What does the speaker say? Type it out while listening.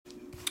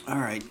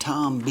Alright,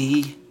 Tom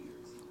B.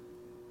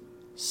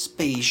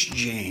 Space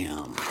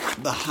Jam.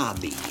 The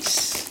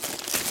Hobbies.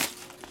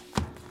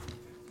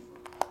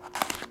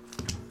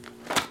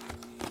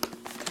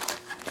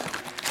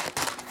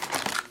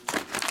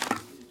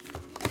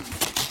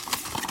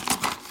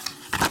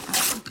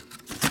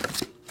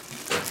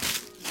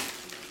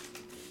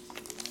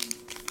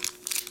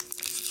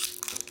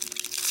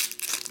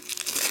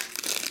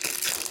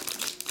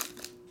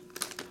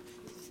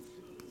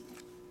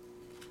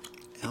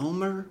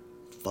 Elmer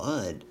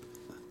Fudd.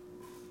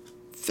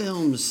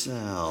 Film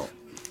cell.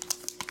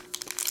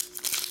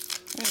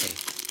 Hey.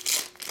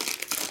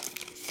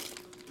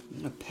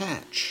 And a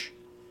patch.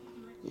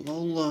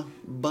 Lola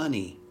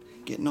Bunny.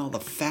 Getting all the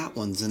fat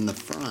ones in the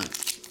front.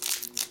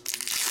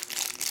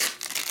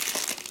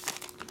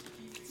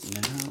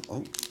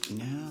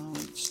 Now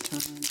it's time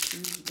to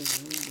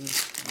build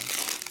this.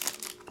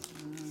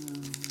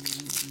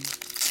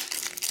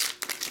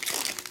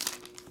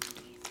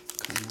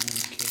 Come on,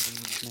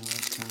 kids, now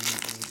it's time to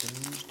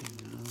build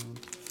down.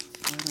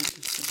 Why don't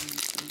you say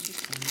it's time to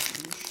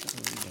show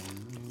down?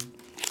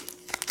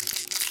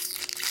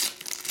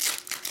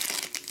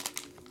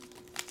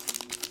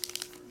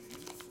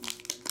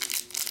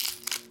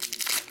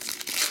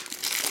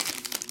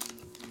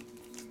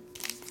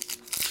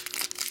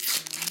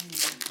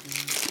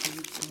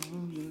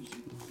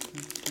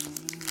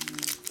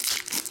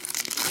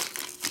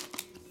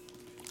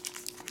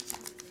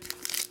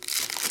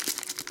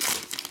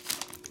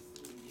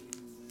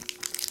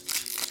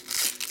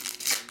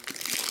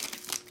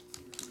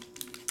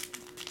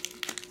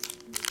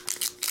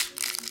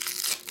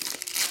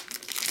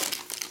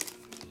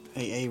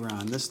 Hey,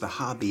 Aaron, this is the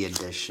Hobby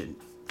Edition.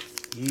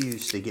 You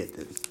used to get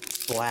the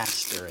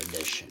Blaster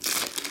Edition.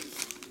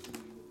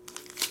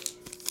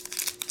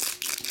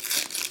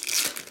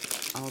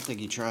 I don't think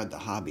you tried the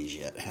Hobbies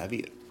yet, have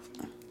you?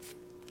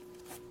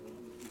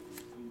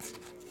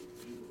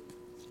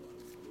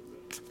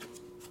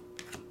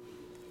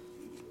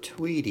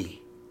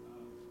 Tweety.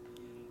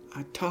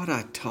 I thought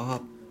I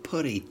taught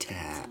Putty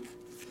Tat.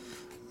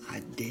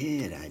 I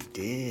did.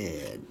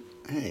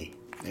 Hey,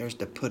 there's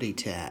the Putty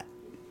Tat.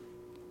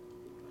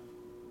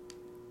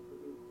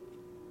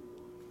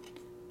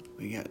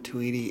 We got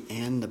Tweety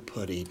and the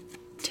Putty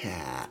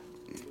Tat.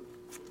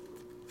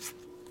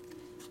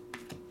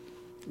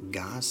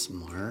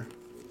 Gossamer.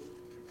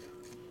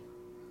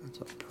 That's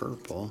a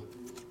purple.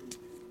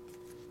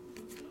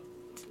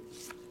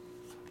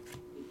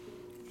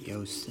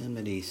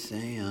 Yosemite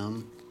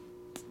Sam.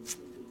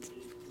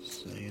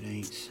 Say it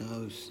ain't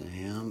so,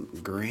 Sam.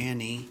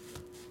 Granny.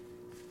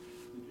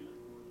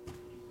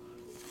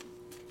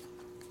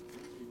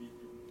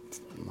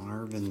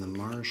 Marvin the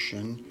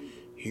Martian.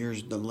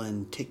 Here's the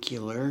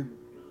lenticular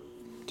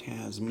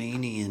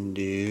Tasmanian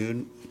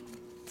dude.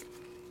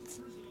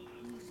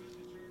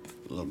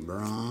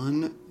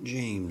 LeBron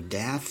James.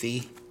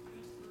 Daffy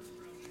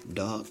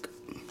Duck.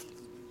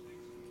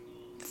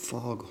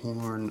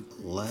 Foghorn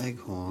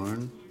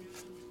Leghorn.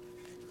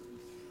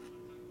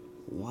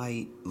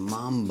 White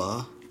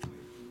Mamba.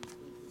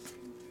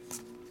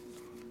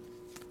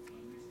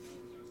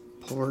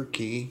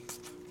 Porky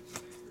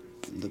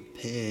the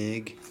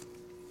Pig.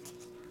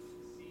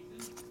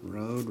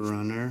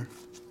 Roadrunner.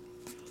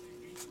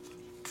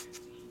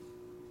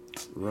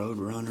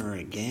 Roadrunner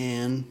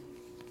again.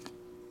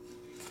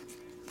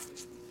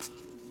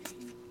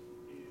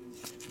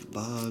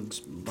 Bugs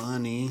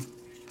Bunny.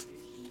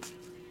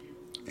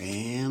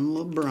 And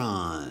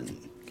LeBron.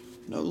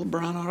 No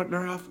LeBron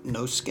autograph,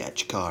 no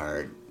sketch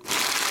card.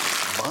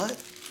 But,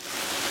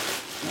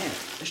 man,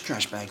 this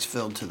trash bag's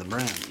filled to the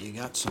brim. You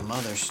got some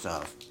other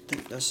stuff. I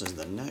think this is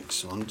the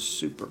next one.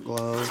 Super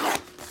Glow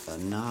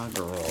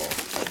Inaugural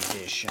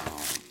Edition.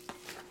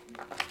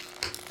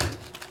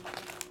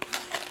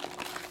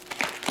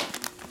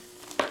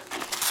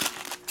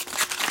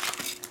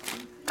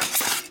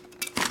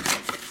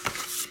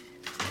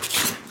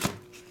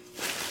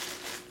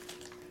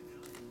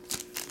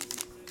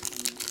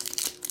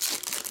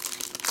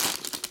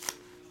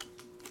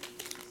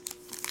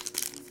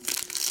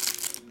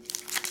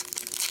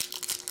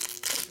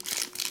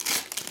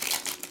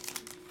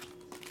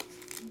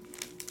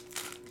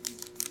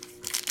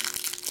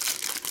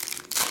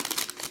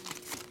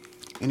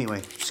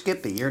 Anyway,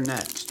 Skippy, you're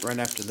next, right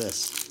after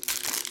this.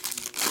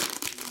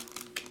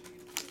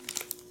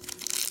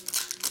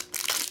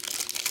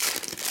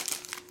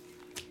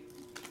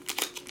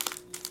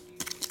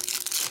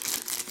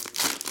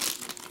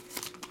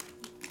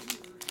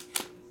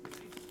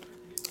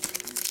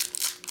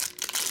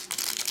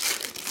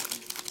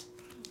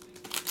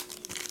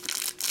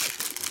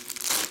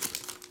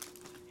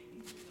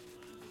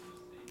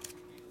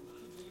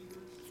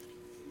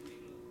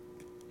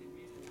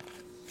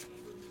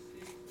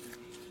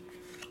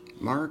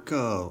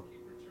 Marco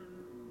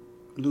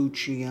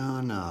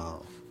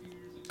Luciano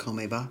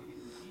Comeba.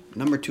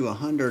 Number to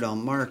 100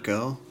 on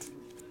Marco.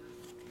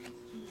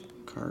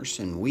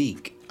 Carson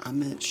Week. I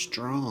meant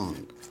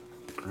Strong.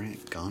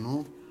 Grant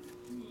Gunnell.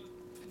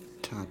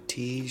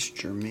 Tatis.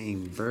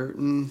 Jermaine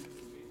Burton.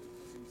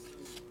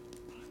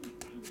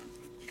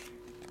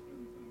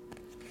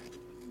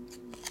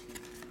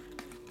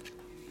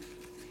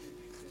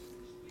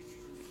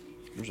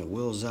 There's a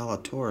Will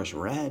Zalatoris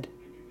red.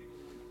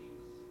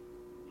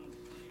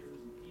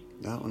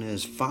 That one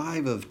is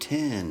 5 of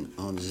 10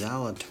 on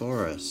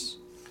Zalatoris.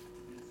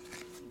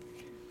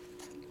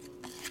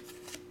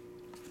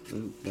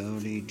 Luke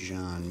Doty,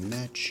 John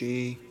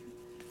Mechie,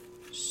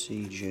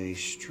 C.J.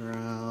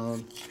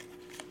 Stroud,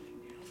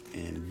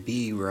 and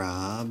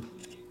B-Rob,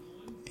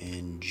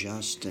 and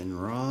Justin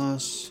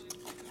Ross,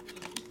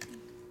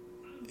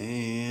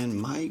 and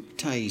Mike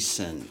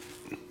Tyson.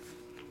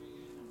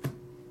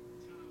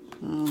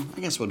 I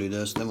guess we'll do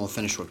this, then we'll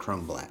finish with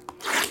Chrome Black.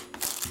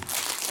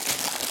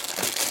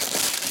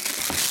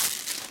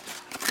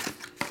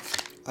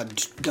 A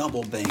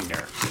double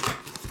binger.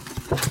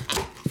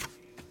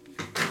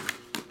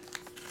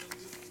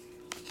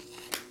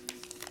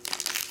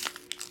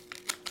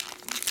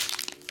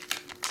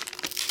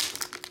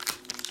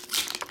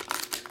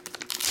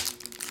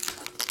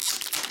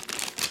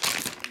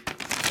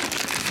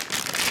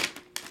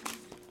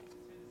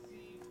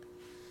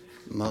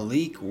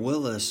 Malik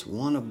Willis,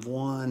 1 of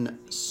 1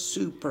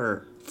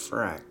 Super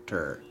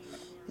Fractor.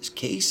 This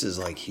case is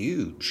like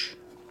huge.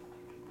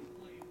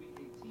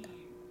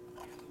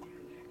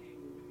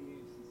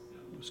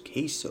 What's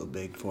case so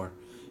big for?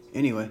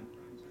 Anyway,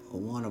 a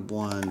 1 of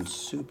 1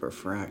 Super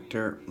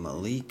Fractor,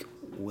 Malik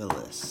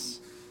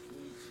Willis.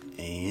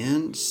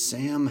 And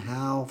Sam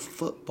Howell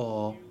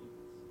football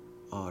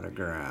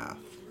autograph.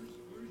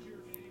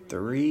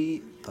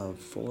 3 of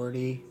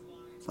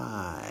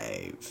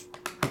 45.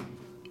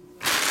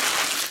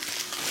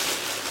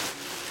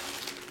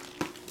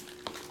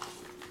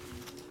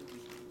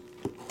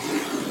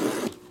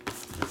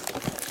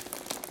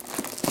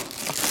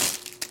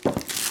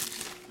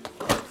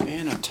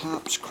 And a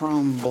Topps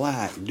Chrome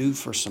Black, due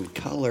for some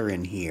color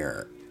in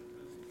here.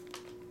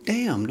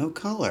 Damn, no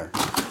color.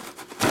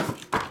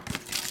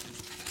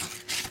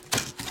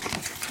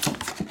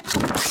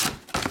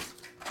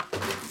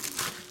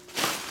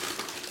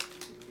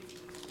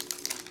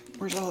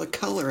 Where's all the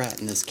color at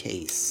in this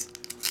case?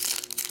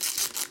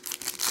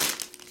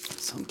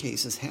 Some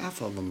cases,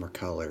 half of them are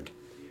colored.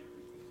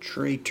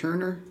 Trey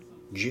Turner,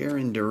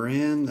 Jaron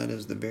Duran, that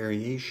is the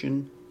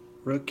variation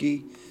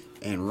rookie,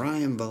 and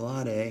Ryan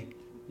Velade,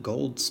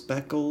 gold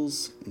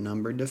speckles,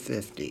 numbered to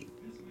 50.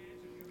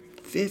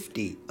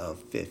 50 of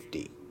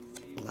 50.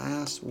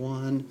 Last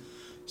one,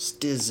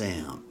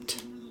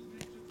 Stizamped.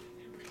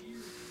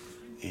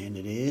 And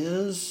it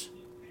is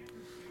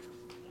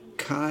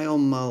Kyle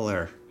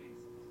Muller.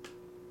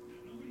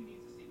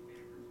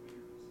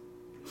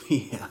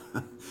 Yeah,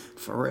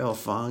 Pharrell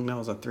Fong, that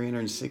was a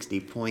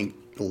 360-point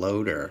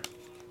loader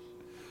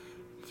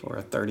for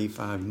a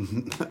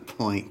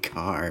 35-point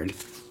card.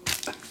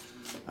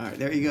 All right,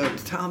 there you go.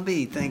 Tom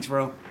B. Thanks,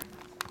 bro.